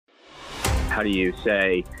How do you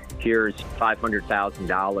say, here's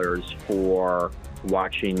 $500,000 for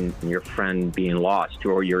watching your friend being lost,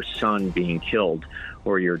 or your son being killed,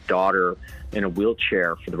 or your daughter in a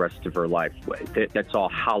wheelchair for the rest of her life? That's all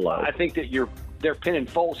hollow. I think that they're pinning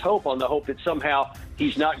false hope on the hope that somehow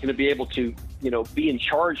he's not going to be able to, be in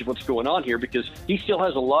charge of what's going on here, because he still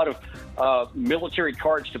has a lot of military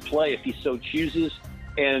cards to play if he so chooses.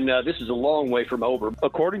 And this is a long way from over.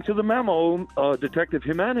 According to the memo, Detective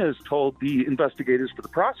Jimenez told the investigators for the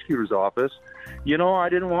prosecutor's office, I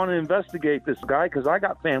didn't want to investigate this guy because I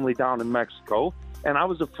got family down in Mexico, and I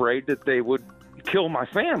was afraid that they would kill my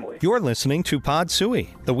family. You're listening to Pod Sui,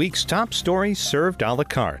 the week's top stories served a la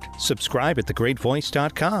carte. Subscribe at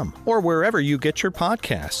thegreatvoice.com or wherever you get your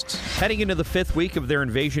podcasts. Heading into the fifth week of their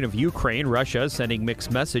invasion of Ukraine, Russia is sending mixed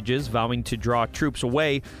messages, vowing to draw troops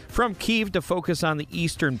away from Kyiv to focus on the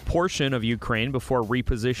eastern portion of Ukraine before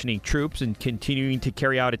repositioning troops and continuing to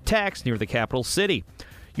carry out attacks near the capital city.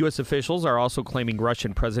 U.S. officials are also claiming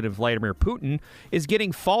Russian President Vladimir Putin is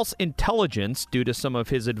getting false intelligence due to some of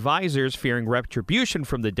his advisors fearing retribution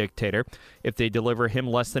from the dictator if they deliver him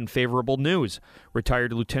less than favorable news.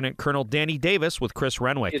 Retired Lieutenant Colonel Danny Davis with Chris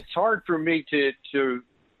Renwick. It's hard for me to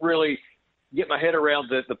really get my head around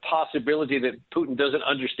the possibility that Putin doesn't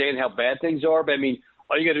understand how bad things are. But,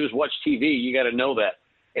 all you got to do is watch TV. You got to know that.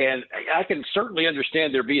 And I can certainly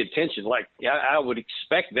understand there being tension. I would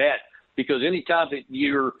expect that. Because anytime that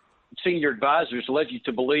your senior advisors led you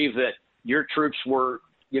to believe that your troops were,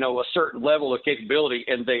 a certain level of capability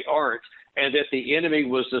and they aren't, and that the enemy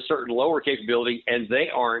was a certain lower capability and they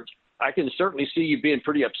aren't, I can certainly see you being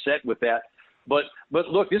pretty upset with that. But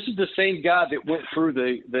look, this is the same guy that went through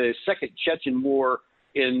the Second Chechen War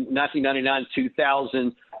in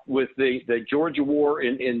 1999-2000 with the Georgia War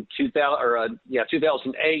in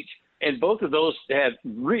 2008, and both of those had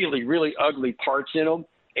really, really ugly parts in them.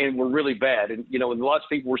 And were really bad. And, and lots of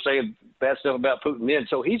people were saying bad stuff about Putin then.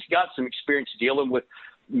 So he's got some experience dealing with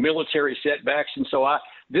military setbacks. And so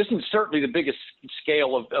this is certainly the biggest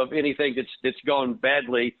scale of anything that's gone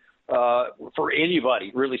badly for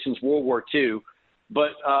anybody, really, since World War II.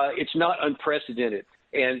 But it's not unprecedented.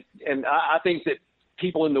 And I think that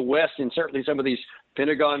people in the West, and certainly some of these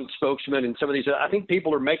Pentagon spokesmen and some of these, I think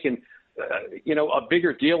people are making, a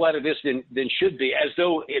bigger deal out of this than should be, as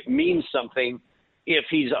though it means something if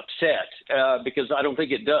he's upset, because I don't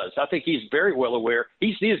think it does. I think he's very well aware.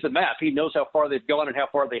 He sees the map. He knows how far they've gone and how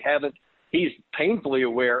far they haven't. He's painfully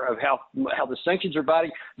aware of how the sanctions are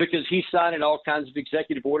biting, because he's signing all kinds of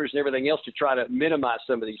executive orders and everything else to try to minimize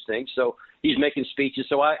some of these things. So he's making speeches.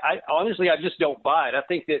 So I honestly, I just don't buy it. I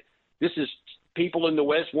think that this is people in the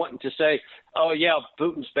West wanting to say, oh, yeah,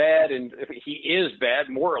 Putin's bad, and he is bad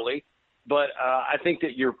morally. But I think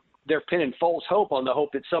that they're pinning false hope on the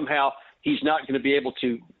hope that somehow he's not going to be able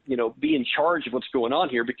to, be in charge of what's going on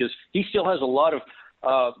here, because he still has a lot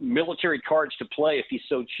of military cards to play if he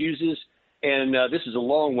so chooses. And this is a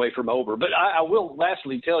long way from over. But I will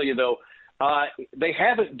lastly tell you, though, they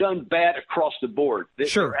haven't done bad across the board.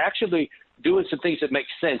 They're actually doing some things that make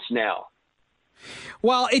sense now.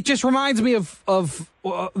 Well, it just reminds me of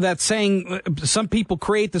that saying, some people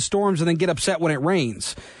create the storms and then get upset when it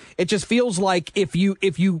rains. It just feels like if you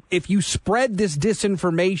spread this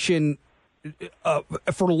disinformation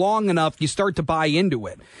for long enough, you start to buy into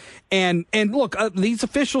it. And look, these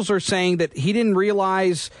officials are saying that he didn't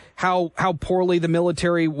realize how poorly the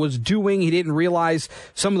military was doing. He didn't realize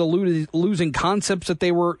some of the losing concepts that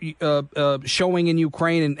they were showing in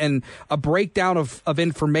Ukraine, and a breakdown of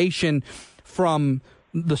information from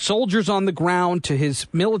the soldiers on the ground to his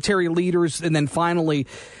military leaders, and then finally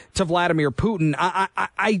to Vladimir Putin.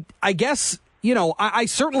 I guess, I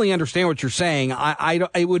certainly understand what you're saying.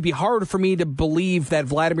 It would be hard for me to believe that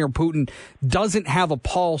Vladimir Putin doesn't have a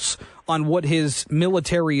pulse on what his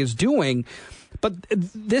military is doing. But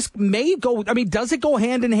this may go, does it go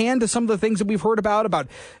hand in hand to some of the things that we've heard about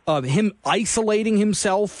him isolating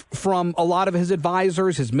himself from a lot of his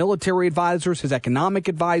advisors, his military advisors, his economic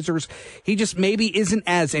advisors? He just maybe isn't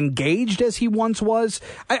as engaged as he once was.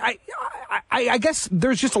 I guess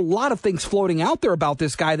there's just a lot of things floating out there about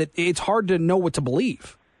this guy that it's hard to know what to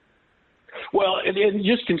believe. Well, and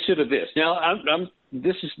just consider this. Now,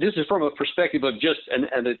 this is from a perspective of just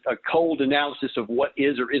a cold analysis of what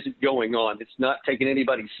is or isn't going on. It's not taking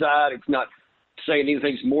anybody's side. It's not saying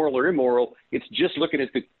anything's moral or immoral. It's just looking at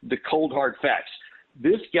the cold, hard facts.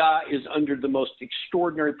 This guy is under the most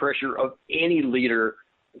extraordinary pressure of any leader,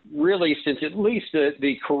 really, since at least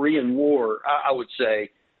the Korean War, I would say,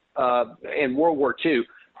 and World War II,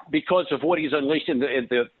 because of what he's unleashed in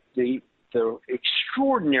the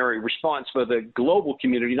extraordinary response by the global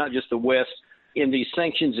community, not just the West, in these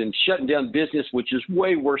sanctions and shutting down business, which is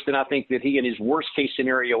way worse than I think that he in his worst case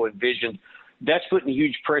scenario envisioned. That's putting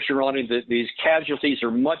huge pressure on him. These casualties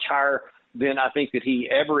are much higher than I think that he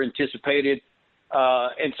ever anticipated.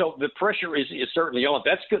 And so the pressure is certainly on.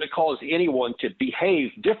 That's going to cause anyone to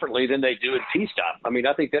behave differently than they do in peacetime. I mean,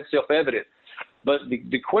 I think that's self-evident. But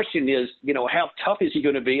the question is, how tough is he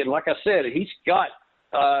going to be? And like I said, he's got,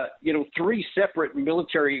 3 separate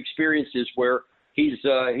military experiences where he's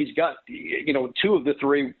got, 2 of the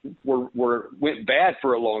 3 went bad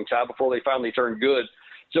for a long time before they finally turned good.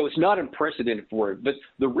 So it's not unprecedented for him. But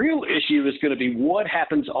the real issue is going to be what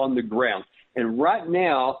happens on the ground. And right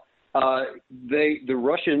now, the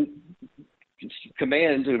Russian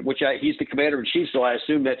command, he's the commander-in-chief, so I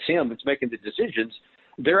assume that's him that's making the decisions.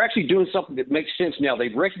 They're actually doing something that makes sense now.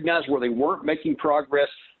 They've recognized where they weren't making progress.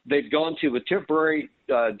 They've gone to a temporary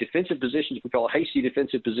defensive positions, we call hasty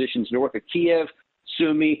defensive positions, north of Kiev,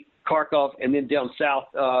 Sumy, Kharkov, and then down south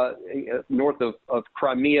north of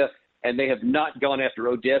Crimea. And they have not gone after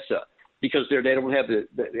Odessa because they don't have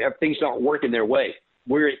things aren't working their way.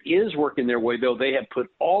 Where it is working their way, though, they have put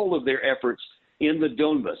all of their efforts in the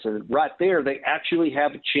Donbas. And right there, they actually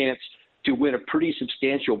have a chance to win a pretty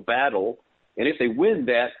substantial battle. And if they win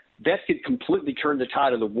that could completely turn the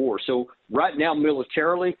tide of the war. So right now,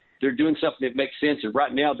 militarily, they're doing something that makes sense. And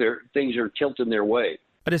right now, things are tilting their way.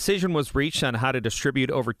 A decision was reached on how to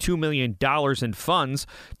distribute over $2 million in funds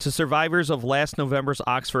to survivors of last November's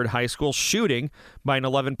Oxford High School shooting by an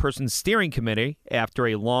 11-person steering committee after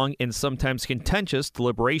a long and sometimes contentious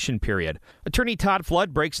deliberation period. Attorney Todd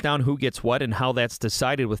Flood breaks down who gets what and how that's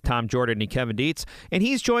decided with Tom Jordan and Kevin Dietz, and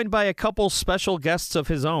he's joined by a couple special guests of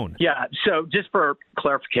his own. Yeah, so just for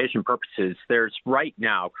clarification purposes, there's right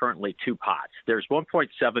now currently 2 pots. There's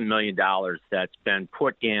 $1.7 million that's been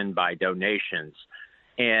put in by donations.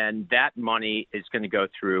 And that money is going to go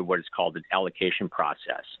through what is called an allocation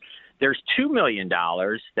process. There's $2 million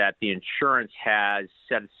that the insurance has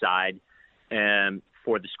set aside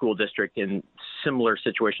for the school district in similar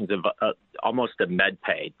situations of almost a med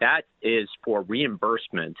pay. That is for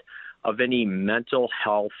reimbursement of any mental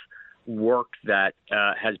health work that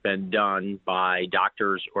has been done by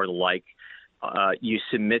doctors or the like. You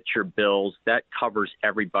submit your bills. That covers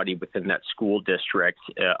everybody within that school district,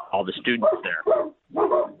 all the students there.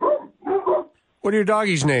 What are your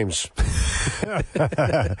doggies' names?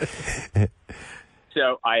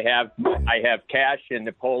 So I have Cash and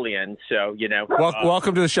Napoleon. So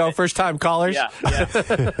welcome to the show, first time callers. Yeah,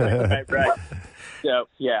 right. So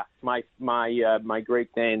yeah, my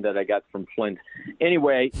Great Dane that I got from Flint.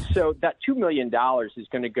 Anyway, so that $2 million is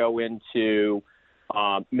going to go into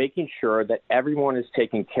making sure that everyone is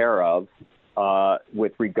taken care of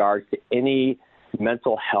with regards to any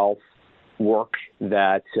mental health work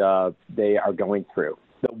that they are going through.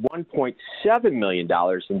 The $1.7 million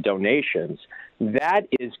in donations, that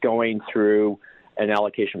is going through an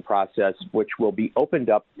allocation process which will be opened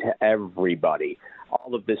up to everybody,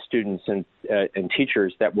 all of the students and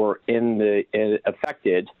teachers that were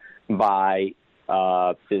affected by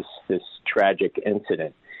this tragic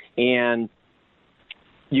incident. And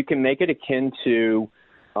you can make it akin to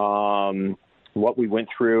what we went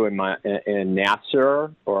through in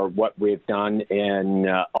Nassar or what we've done in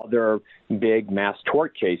other big mass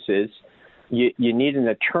tort cases. You need an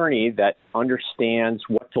attorney that understands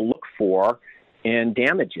what to look for in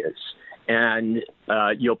damages. And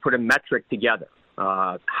you'll put a metric together.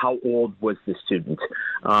 How old was the student?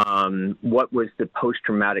 What was the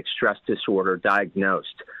post-traumatic stress disorder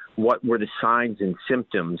diagnosed? What were the signs and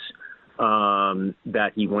symptoms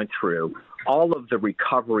that he went through? All of the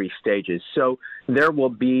recovery stages. So there will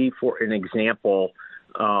be, for an example,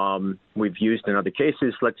 we've used in other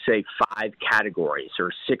cases, let's say 5 categories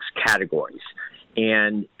or 6 categories.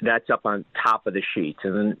 And that's up on top of the sheet.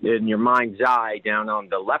 And then in your mind's eye, down on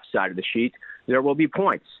the left side of the sheet, there will be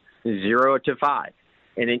points, 0 to 5.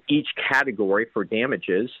 And in each category for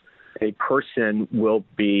damages, a person will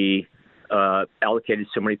be allocated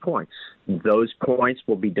so many points. Those points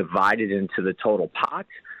will be divided into the total pot,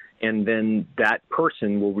 and then that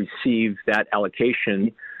person will receive that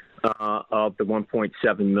allocation of the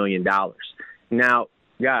 $1.7 million. Now,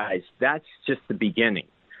 guys, that's just the beginning.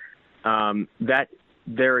 That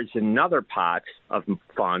there is another pot of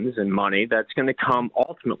funds and money that's going to come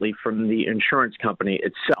ultimately from the insurance company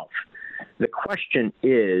itself. The question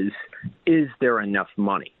is there enough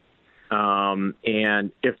money?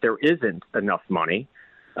 And if there isn't enough money,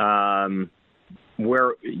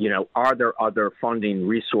 where, are there other funding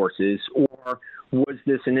resources, or was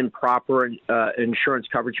this an improper insurance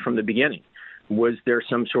coverage from the beginning? Was there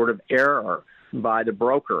some sort of error by the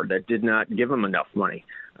broker that did not give them enough money?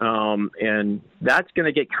 And that's going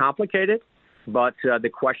to get complicated. But the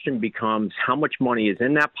question becomes how much money is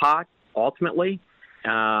in that pot ultimately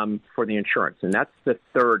for the insurance. And that's the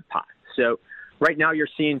third pot. So right now you're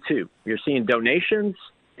seeing two. You're seeing donations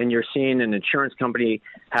and you're seeing an insurance company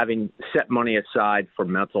having set money aside for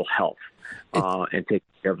mental health and take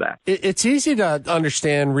care of that. It's easy to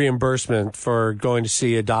understand reimbursement for going to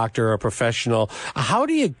see a doctor or a professional. How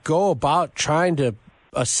do you go about trying to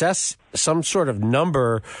assess some sort of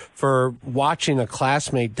number for watching a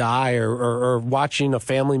classmate die or watching a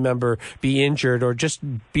family member be injured or just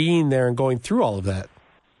being there and going through all of that?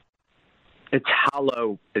 It's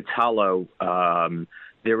hollow.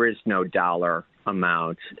 There is no dollar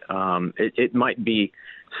amount. It might be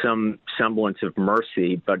some semblance of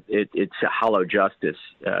mercy, but it's a hollow justice.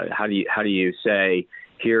 How do you say,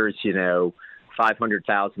 here's,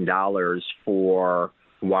 $500,000 for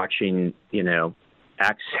watching,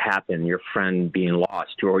 X happen, your friend being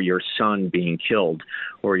lost or your son being killed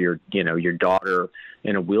or your daughter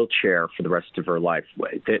in a wheelchair for the rest of her life.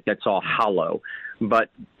 That's all hollow. But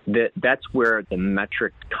that's where the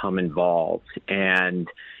metrics come involved. And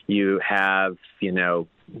you have,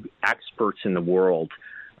 experts in the world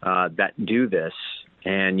that do this.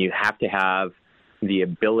 And you have to have the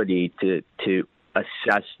ability to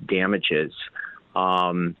assess damages.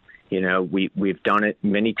 We've done it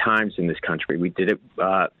many times in this country. We did it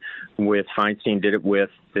with Feinstein, did it with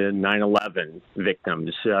the 9/11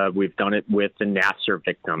 victims. We've done it with the Nassar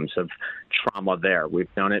victims of trauma there.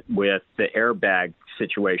 We've done it with the airbag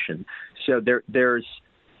situation. So there's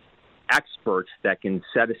experts that can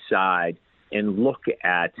set aside and look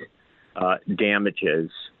at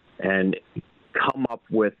damages and come up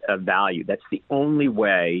with a value. That's the only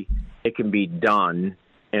way it can be done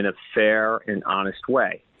in a fair and honest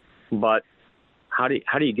way. But how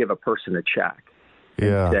do you give a person a check?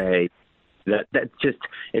 Yeah. And say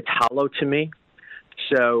it's hollow to me.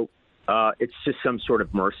 So it's just some sort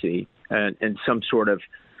of mercy and some sort of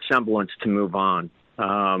semblance to move on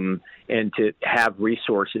and to have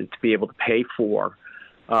resources to be able to pay for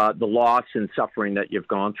the loss and suffering that you've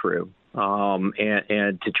gone through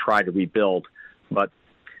and to try to rebuild. But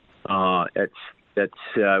that's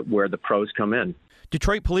where the pros come in.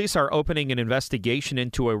 Detroit police are opening an investigation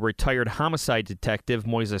into a retired homicide detective,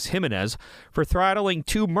 Moises Jimenez, for throttling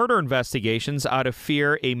 2 murder investigations out of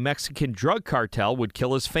fear a Mexican drug cartel would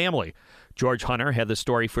kill his family. George Hunter had the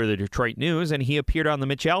story for the Detroit News, and he appeared on the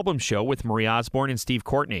Mitch Albom Show with Marie Osborne and Steve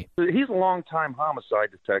Courtney. He's a longtime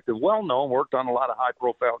homicide detective, well-known, worked on a lot of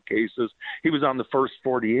high-profile cases. He was on the First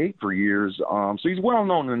 48 for years, so he's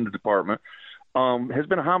well-known in the department. Has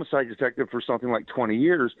been a homicide detective for something like 20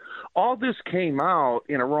 years. All this came out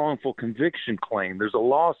in a wrongful conviction claim. There's a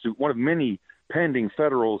lawsuit, one of many pending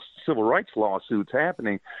federal civil rights lawsuits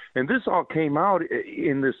happening, and this all came out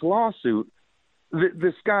in this lawsuit.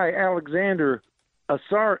 This guy, Alexander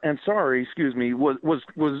Ansari,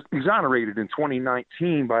 was exonerated in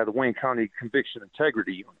 2019 by the Wayne County Conviction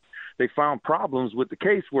Integrity Unit. They found problems with the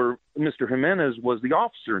case where Mr. Jimenez was the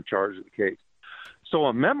officer in charge of the case. So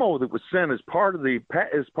a memo that was sent as part of this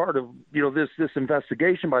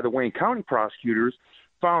investigation by the Wayne County prosecutors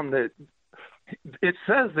found that it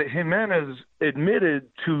says that Jimenez admitted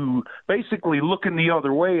to basically looking the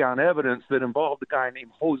other way on evidence that involved a guy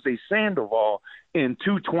named Jose Sandoval in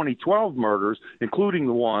 2 2012 murders, including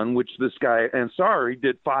the one which this guy Ansari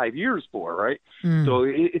did 5 years for, right?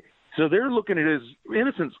 So they're looking at his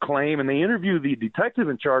innocence claim, and they interview the detective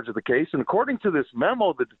in charge of the case. And according to this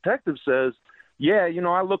memo, the detective says, yeah,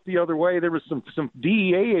 I looked the other way. There was some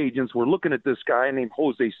DEA agents were looking at this guy named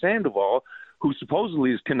Jose Sandoval, who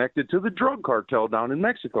supposedly is connected to the drug cartel down in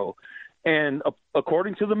Mexico. And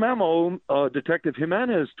according to the memo, Detective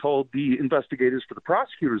Jimenez told the investigators for the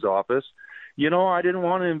prosecutor's office, I didn't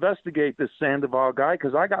want to investigate this Sandoval guy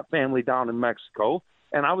because I got family down in Mexico,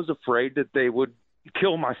 and I was afraid that they would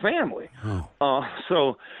kill my family.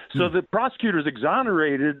 So the prosecutors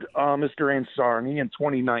exonerated Mr. Ansari in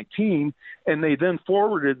 2019, and they then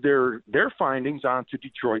forwarded their findings on to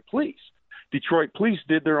Detroit police. Detroit police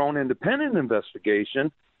did their own independent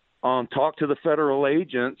investigation, talked to the federal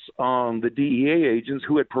agents, the DEA agents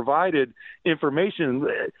who had provided information.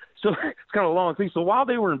 So it's kind of a long thing. So while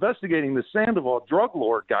they were investigating the Sandoval drug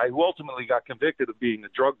lord guy, who ultimately got convicted of being a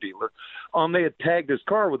drug dealer, they had tagged his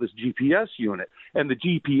car with this GPS unit. And the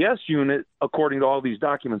GPS unit, according to all these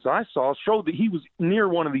documents I saw, showed that he was near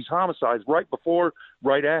one of these homicides right before,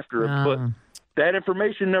 right after it. But that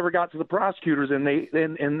information never got to the prosecutors, and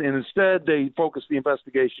instead they focused the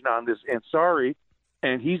investigation on this Ansari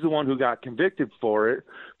and he's the one who got convicted for it.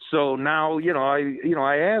 So now,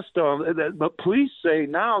 I asked, but police say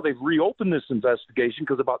now they've reopened this investigation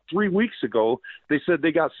because about 3 weeks ago they said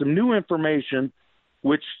they got some new information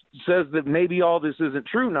which says that maybe all this isn't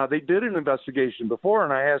true. Now, they did an investigation before,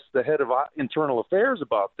 and I asked the head of internal affairs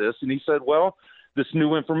about this, and he said, well, this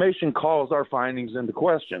new information calls our findings into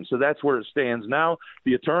question. So that's where it stands now.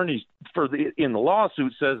 The attorney in the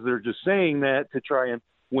lawsuit says they're just saying that to try and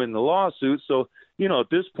win the lawsuit. So, at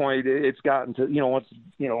this point, it's gotten to, once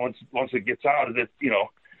it gets out of it,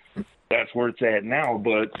 that's where it's at now.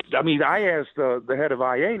 But, I mean, I asked the head of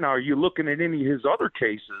IA now, are you looking at any of his other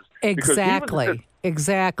cases? Exactly.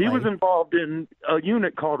 Exactly. He was involved in a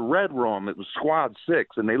unit called Red Room. It was Squad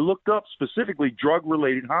 6, and they looked up specifically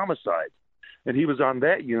drug-related homicides. And he was on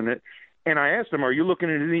that unit. And I asked him, are you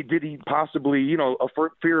looking at any, did he possibly, a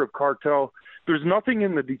fear of cartel? There's nothing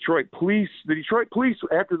in the Detroit police. The Detroit police,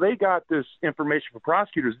 after they got this information from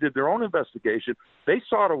prosecutors, did their own investigation. They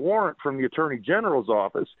sought a warrant from the Attorney General's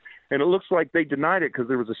office, and it looks like they denied it because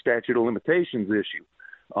there was a statute of limitations issue.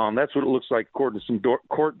 That's what it looks like according to some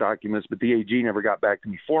court documents, but the AG never got back to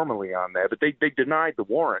me formally on that. But they denied the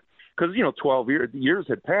warrant because 12 years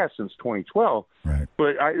had passed since 2012. Right.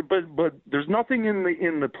 But there's nothing in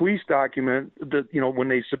the police document that when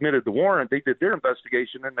they submitted the warrant, they did their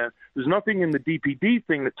investigation, and then there's nothing in the DPD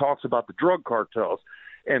thing that talks about the drug cartels.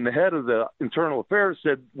 And the head of the internal affairs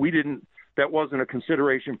said that wasn't a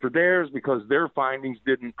consideration for theirs because their findings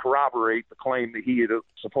didn't corroborate the claim that he had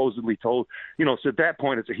supposedly told. So at that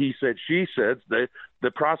point, it's a he said, she said.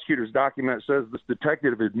 The prosecutor's document says this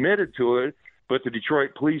detective admitted to it, but the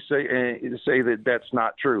Detroit police say that that's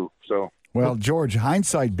not true. So, well, George,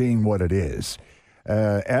 hindsight being what it is,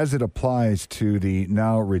 as it applies to the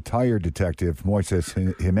now retired detective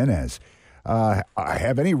Moises Jimenez,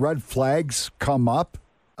 have any red flags come up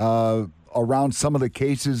around some of the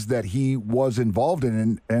cases that he was involved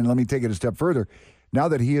in? And let me take it a step further. Now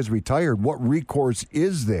that he is retired, what recourse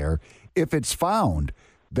is there if it's found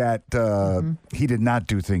that he did not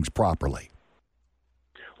do things properly?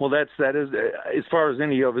 Well, that is as far as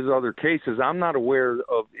any of his other cases, I'm not aware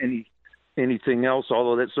of anything else,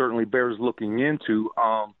 although that certainly bears looking into,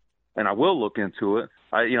 and I will look into it.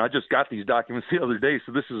 I just got these documents the other day,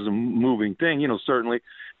 so this is a moving thing, certainly.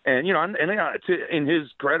 And, in his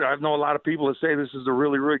credit, I know a lot of people that say this is a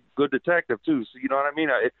really, really good detective, too. So, you know what I mean?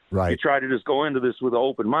 Right. You try to just go into this with an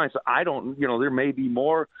open mind. So I don't, there may be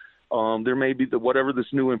more. There may be whatever this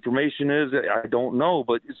new information is. I don't know,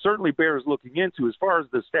 but it certainly bears looking into. As far as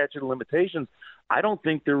the statute of limitations, I don't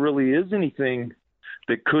think there really is anything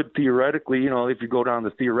that could theoretically, if you go down the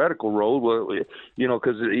theoretical road,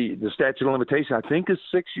 because the statute of limitations, I think, is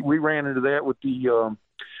 6. We ran into that with the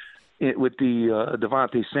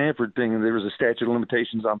Devontae Sanford thing, and there was a statute of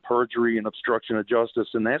limitations on perjury and obstruction of justice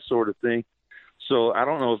and that sort of thing. So I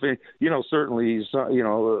don't know if certainly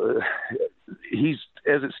he's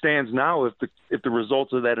as it stands now. If the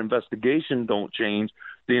results of that investigation don't change,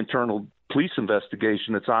 the internal police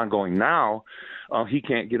investigation that's ongoing now, he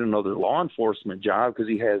can't get another law enforcement job because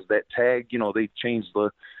he has that tag. They changed the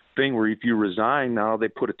thing where if you resign now, they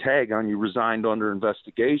put a tag on you, resigned under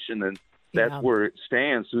investigation, and that's where it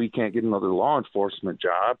stands. So he can't get another law enforcement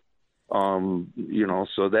job.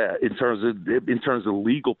 So that in terms of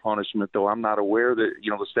legal punishment, though, I'm not aware that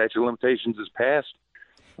the statute of limitations is passed.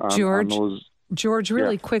 George,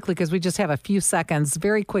 really quickly, because we just have a few seconds.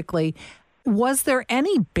 Very quickly, was there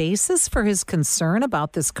any basis for his concern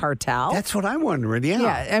about this cartel? That's what I'm wondering.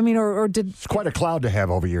 Yeah. I mean, or did it's quite a cloud to have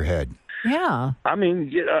over your head. Yeah. I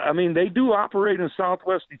mean, they do operate in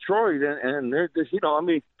Southwest Detroit, and they're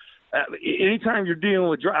anytime you're dealing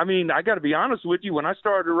with, I got to be honest with you. When I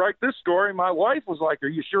started to write this story, my wife was like, "Are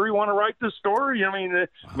you sure you want to write this story?"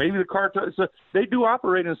 Maybe the cartel. So they do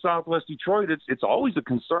operate in Southwest Detroit. It's always a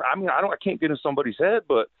concern. I can't get in somebody's head,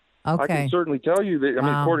 but I can certainly tell you that.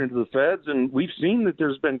 According to the feds, and we've seen that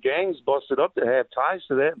there's been gangs busted up that have ties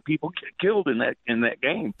to that, and people get killed in that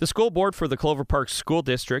game. The school board for the Clover Park School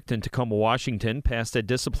District in Tacoma, Washington, passed a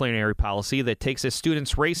disciplinary policy that takes a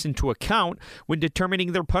student's race into account when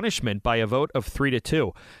determining their punishment by a vote of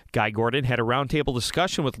 3-2. Guy Gordon had a roundtable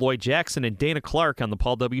discussion with Lloyd Jackson and Dana Clark on the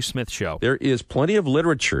Paul W. Smith Show. There is plenty of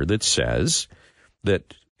literature that says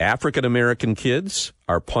that African American kids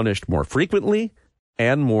are punished more frequently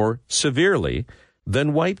and more severely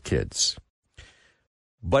than white kids.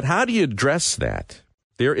 But how do you address that?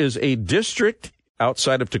 There is a district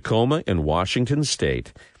outside of Tacoma in Washington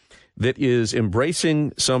State that is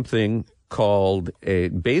embracing something called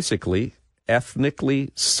basically ethnically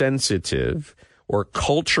sensitive or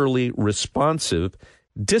culturally responsive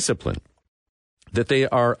discipline. that they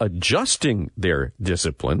are adjusting their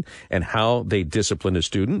discipline and how they discipline a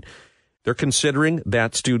student. They're considering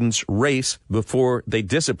that student's race before they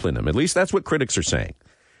discipline them. At least that's what critics are saying.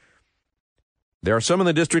 There are some in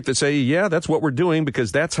the district that say, yeah, that's what we're doing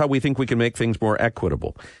because that's how we think we can make things more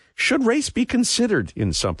equitable. Should race be considered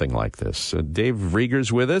in something like this? Dave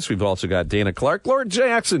Rieger's with us. We've also got Dana Clark, Lord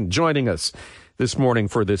Jackson joining us this morning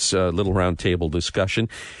for this little roundtable discussion.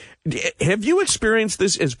 Have you experienced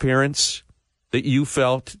this as parents, that you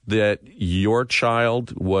felt that your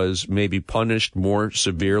child was maybe punished more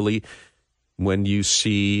severely when you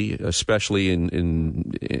see, especially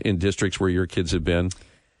in districts where your kids have been?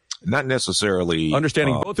 Not necessarily.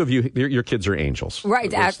 Understanding both of you, your kids are angels.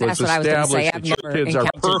 Right. That's what I was going to say. I've never kids are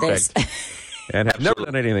encountered perfect this. and have never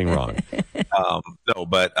done anything wrong. No,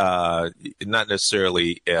 but not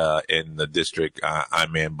necessarily in the district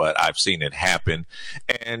I'm in, but I've seen it happen.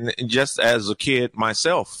 And just as a kid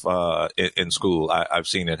myself in school, I've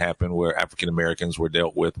seen it happen where African Americans were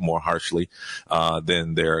dealt with more harshly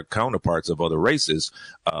than their counterparts of other races.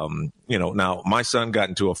 Now my son got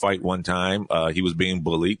into a fight one time. He was being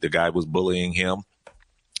bullied. The guy was bullying him.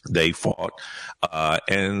 They fought,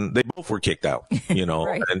 and they both were kicked out,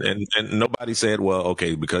 right. and nobody said, well,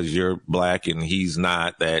 okay, because you're black and he's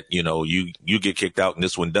not, that, you get kicked out and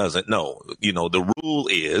this one doesn't. No, the rule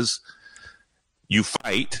is you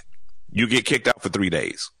fight, you get kicked out for 3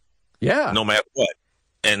 days. Yeah. No matter what.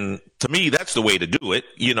 And to me, that's the way to do it.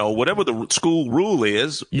 Whatever the school rule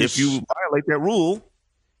is, if you violate that rule,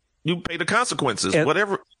 you pay the consequences,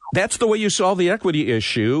 whatever. That's the way you solve the equity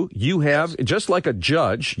issue. You have, just like a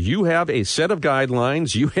judge, you have a set of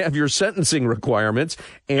guidelines, you have your sentencing requirements,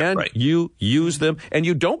 and you use them, and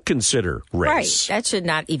you don't consider race. Right. That should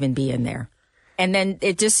not even be in there. And then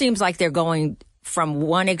it just seems like they're going from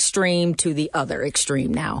one extreme to the other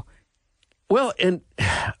extreme now. Well, and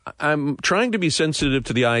I'm trying to be sensitive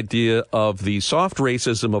to the idea of the soft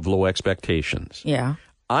racism of low expectations. Yeah.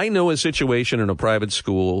 I know a situation in a private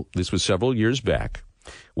school, this was several years back,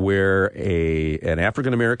 where an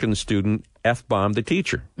African-American student F-bombed the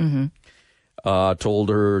teacher, told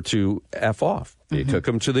her to F off. They took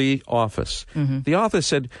him to the office. The office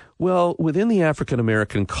said, well, within the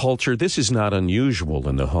African-American culture, this is not unusual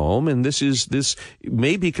in the home, and this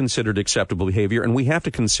may be considered acceptable behavior, and we have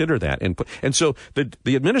to consider that. And so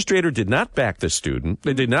the administrator did not back the student.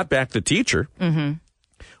 They did not back the teacher.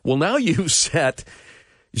 Well, now you set...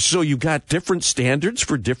 So you got different standards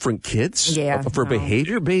for different kids for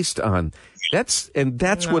behavior based on that's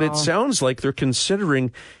what it sounds like they're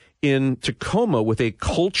considering in Tacoma with a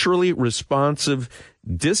culturally responsive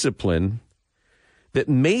discipline that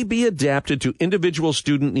may be adapted to individual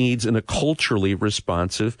student needs in a culturally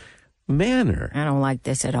responsive manner. I don't like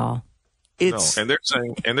this at all. No, and they're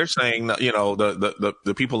saying,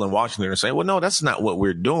 the people in Washington are saying, well, no, that's not what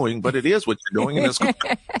we're doing, but it is what you're doing. And it's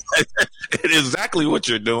it is exactly what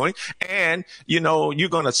you're doing. And, you're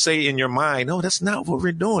going to say in your mind, no, that's not what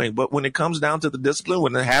we're doing. But when it comes down to the discipline,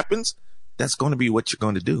 when it happens, that's going to be what you're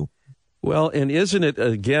going to do. Well, and isn't it,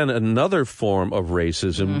 again, another form of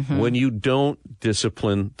racism when you don't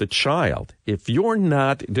discipline the child? If you're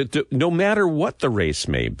not, no matter what the race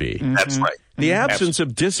may be. That's right. The absence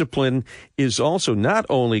of discipline is also not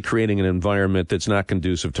only creating an environment that's not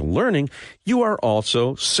conducive to learning, you are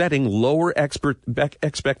also setting lower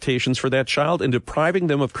expectations for that child and depriving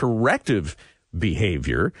them of corrective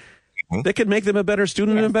behavior that could make them a better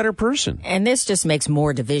student and a better person. And this just makes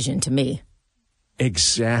more division to me.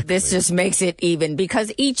 Exactly. This just makes it even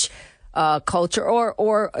because each culture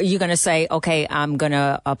or you're going to say, okay, I'm going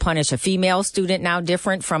to punish a female student now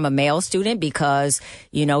different from a male student because,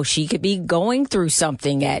 she could be going through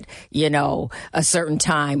something at, a certain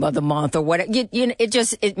time of the month or whatever.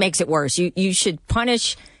 It makes it worse. You should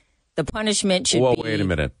punish. The punishment should be. Well, wait a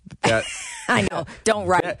minute. That, I know. Don't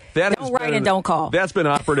write. Don't write and don't call. That's been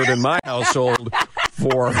operative in my household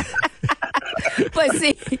for. But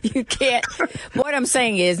see, you can't. What I'm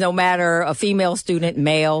saying is no matter a female student,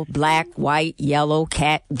 male, black, white, yellow,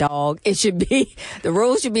 cat, dog, the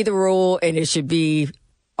rules should be the rule and it should be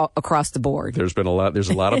across the board. There's a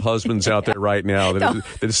lot of husbands out there right now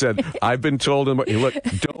that said, I've been told, look,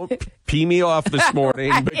 don't pee me off this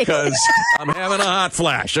morning because I'm having a hot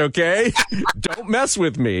flash, okay? Don't mess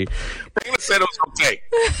with me. Dana said it was okay.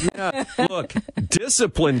 Yeah, look,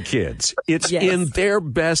 discipline kids. It's in their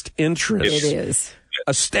best interest. It is.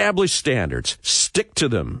 Establish standards. Stick to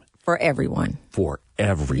them. For everyone. For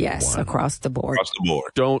everyone. Yes, across the board. Across the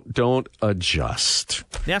board. Don't adjust.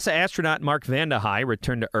 NASA astronaut Mark Vande Hei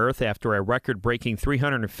returned to Earth after a record-breaking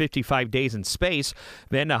 355 days in space.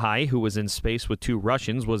 Vande Hei, who was in space with 2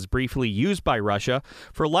 Russians, was briefly used by Russia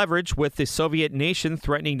for leverage with the Soviet nation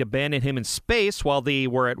threatening to abandon him in space while they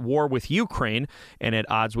were at war with Ukraine and at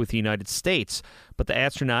odds with the United States. But the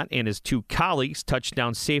astronaut and his 2 colleagues touched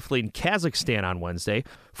down safely in Kazakhstan on Wednesday.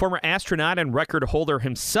 Former astronaut and record holder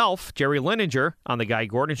himself, Jerry Linenger, on the Guy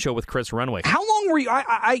Gordon Show with Chris Renwick. How long were you?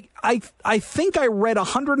 I think I read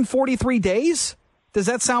 143 days. Does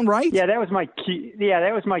that sound right? Yeah, that was my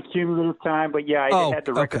cumulative time. But yeah, I had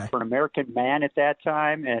the record for an American man at that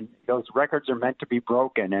time, and those records are meant to be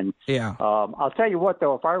broken. And yeah, I'll tell you what,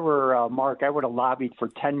 though, if I were Mark, I would have lobbied for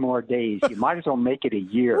 10 more days. You might as well make it a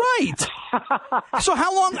year. Right. So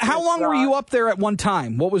how long were you up there at one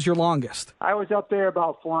time? What was your longest? I was up there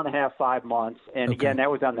about 4.5, 5 months, and again, that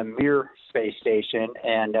was on the Mir space station,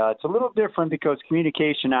 and it's a little different because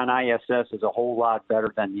communication on ISS is a whole lot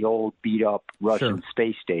better than the old beat-up Russian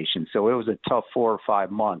space station. So it was a tough 4 or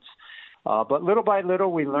 5 months. But little by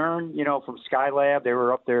little, we learned, from Skylab, they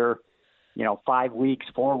were up there, 5 weeks,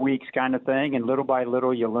 4 weeks kind of thing, and little by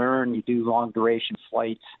little, you learn, you do long-duration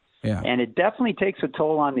flights. Yeah. And it definitely takes a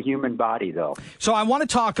toll on the human body, though. So I want to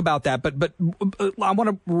talk about that, but I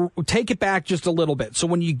want to take it back just a little bit. So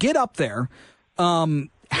when you get up there,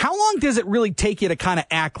 how long does it really take you to kind of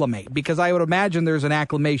acclimate? Because I would imagine there's an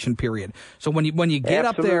acclimation period. So when you get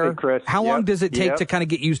up there, Chris. how long does it take to kind of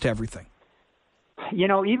get used to everything?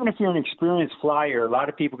 Even if you're an experienced flyer, a lot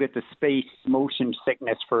of people get the space motion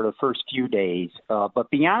sickness for the first few days. But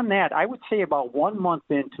beyond that, I would say about 1 month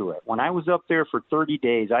into it, when I was up there for 30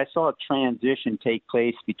 days, I saw a transition take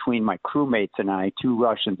place between my crewmates and I, 2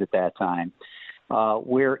 Russians at that time,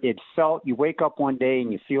 where it felt you wake up one day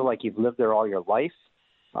and you feel like you've lived there all your life.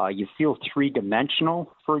 You feel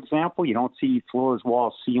 3-dimensional, for example. You don't see floors,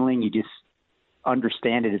 walls, ceiling. You just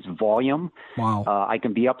understand it as volume. Wow. I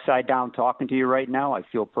can be upside down talking to you right now. I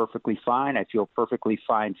feel perfectly fine. I feel perfectly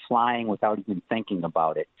fine flying without even thinking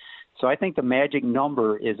about it. So I think the magic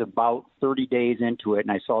number is about 30 days into it,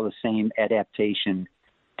 and I saw the same adaptation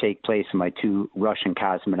take place in my 2 Russian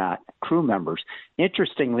cosmonaut crew members.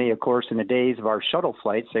 Interestingly, of course, in the days of our shuttle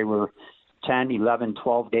flights, they were 10, 11,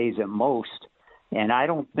 12 days at most. And I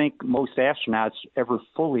don't think most astronauts ever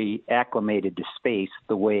fully acclimated to space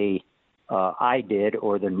the way I did,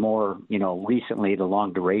 or the more, recently the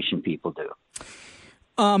long duration people do.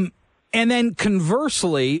 And then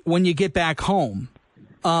conversely, when you get back home,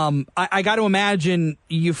 I got to imagine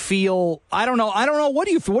you feel, I don't know. What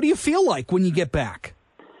do you feel like when you get back?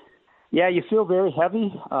 Yeah, you feel very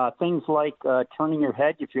heavy. Things like turning your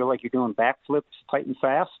head, you feel like you're doing backflips tight and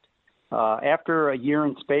fast. After a year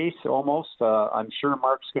in space, almost, I'm sure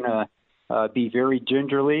Mark's going to be very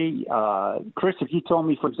gingerly. Chris, if you told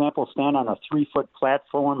me, for example, stand on a 3-foot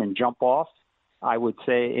platform and jump off, I would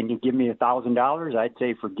say, and you give me $1,000, I'd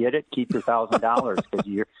say forget it, keep your $1,000, because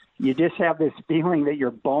you just have this feeling that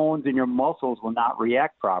your bones and your muscles will not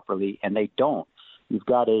react properly, and they don't. You've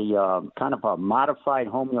got a kind of a modified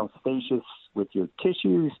homeostasis with your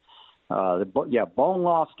tissues, bone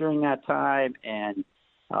loss during that time, and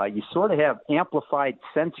you sort of have amplified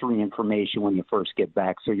sensory information when you first get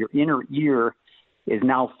back. So your inner ear is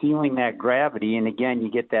now feeling that gravity. And again, you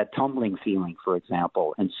get that tumbling feeling, for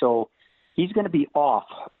example. And so he's going to be off,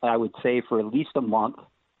 I would say, for at least a month.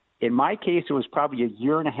 In my case, it was probably a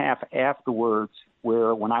year and a half afterwards,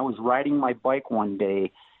 where when I was riding my bike one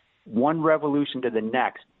day, one revolution to the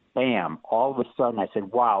next, bam, all of a sudden I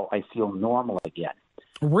said, wow, I feel normal again.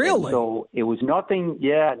 Really? And so it was nothing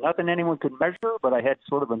anyone could measure, but I had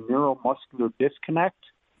sort of a neuromuscular disconnect,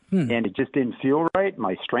 and it just didn't feel right.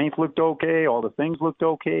 My strength looked okay, all the things looked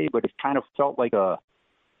okay, but it kind of felt like a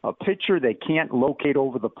pitcher that can't locate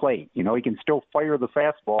over the plate. He can still fire the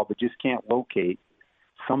fastball, but just can't locate.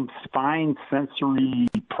 Some fine sensory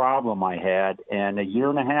problem I had, and a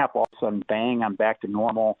year and a half, all of a sudden, bang, I'm back to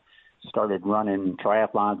normal, started running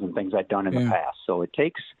triathlons and things I'd done in the past. So it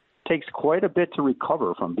takes quite a bit to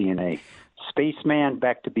recover from being a spaceman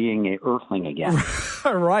back to being a earthling again.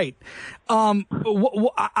 Right.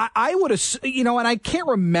 I would have, and I can't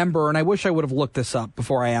remember, and I wish I would have looked this up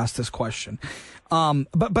before I asked this question.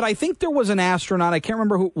 But I think there was an astronaut, I can't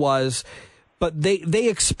remember who it was, but they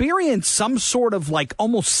experienced some sort of like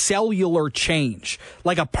almost cellular change,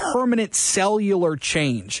 like a permanent cellular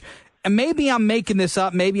change. And maybe I'm making this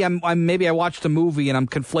up. Maybe maybe I watched a movie and I'm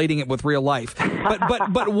conflating it with real life.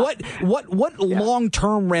 But what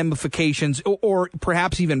long-term ramifications or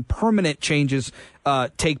perhaps even permanent changes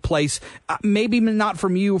take place? Maybe not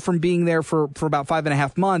from you from being there for about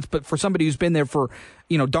 5.5 months, but for somebody who's been there for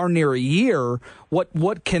darn near a year.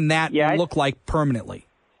 What can that look like permanently?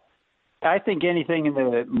 I think anything in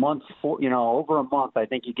the months, over a month, I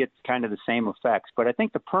think you get kind of the same effects. But I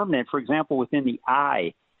think the permanent, for example, within the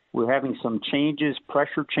eye, we're having some changes,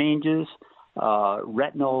 pressure changes,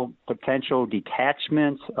 retinal potential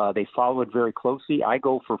detachments. They follow it very closely. I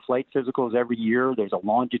go for flight physicals every year. There's a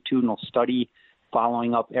longitudinal study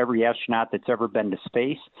following up every astronaut that's ever been to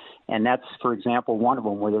space. And that's, for example, one of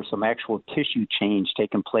them where there's some actual tissue change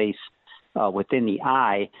taking place within the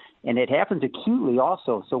eye. And it happens acutely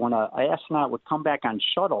also. So when an astronaut would come back on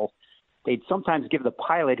shuttle, they'd sometimes give the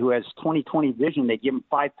pilot who has 20/20 vision, they'd give him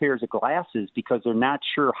 5 pairs of glasses because they're not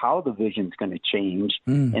sure how the vision's going to change.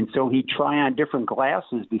 And so he'd try on different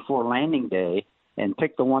glasses before landing day and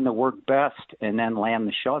pick the one that worked best and then land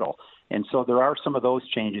the shuttle. And so there are some of those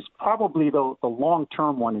changes. Probably the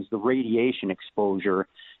long-term one is the radiation exposure.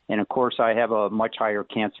 And, of course, I have a much higher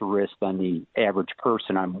cancer risk than the average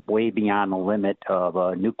person. I'm way beyond the limit of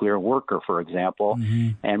a nuclear worker, for example.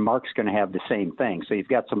 And Mark's going to have the same thing. So you've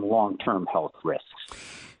got some long-term health risks.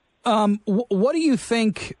 What do you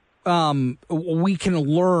think we can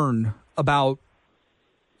learn about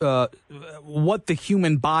what the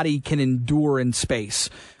human body can endure in space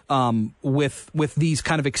with these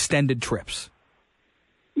kind of extended trips?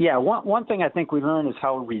 Yeah, one thing I think we learn is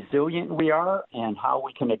how resilient we are and how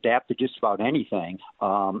we can adapt to just about anything.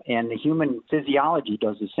 And the human physiology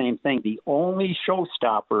does the same thing. The only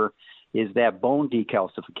showstopper is that bone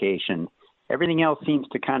decalcification. Everything else seems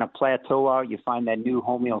to kind of plateau out. You find that new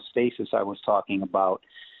homeostasis I was talking about.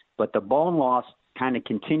 But the bone loss kind of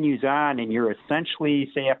continues on, and you're essentially,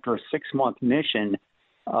 say, after a 6-month mission,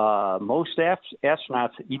 most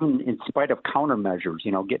astronauts, even in spite of countermeasures,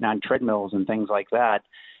 getting on treadmills and things like that,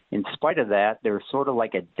 in spite of that, they're sort of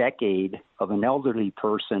like a decade of an elderly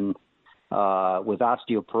person with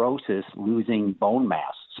osteoporosis losing bone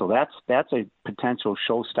mass. So that's a potential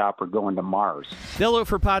showstopper going to Mars. They'll look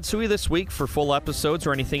for Pod Sui this week. For full episodes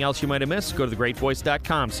or anything else you might have missed, go to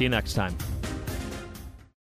thegreatvoice.com. See you next time.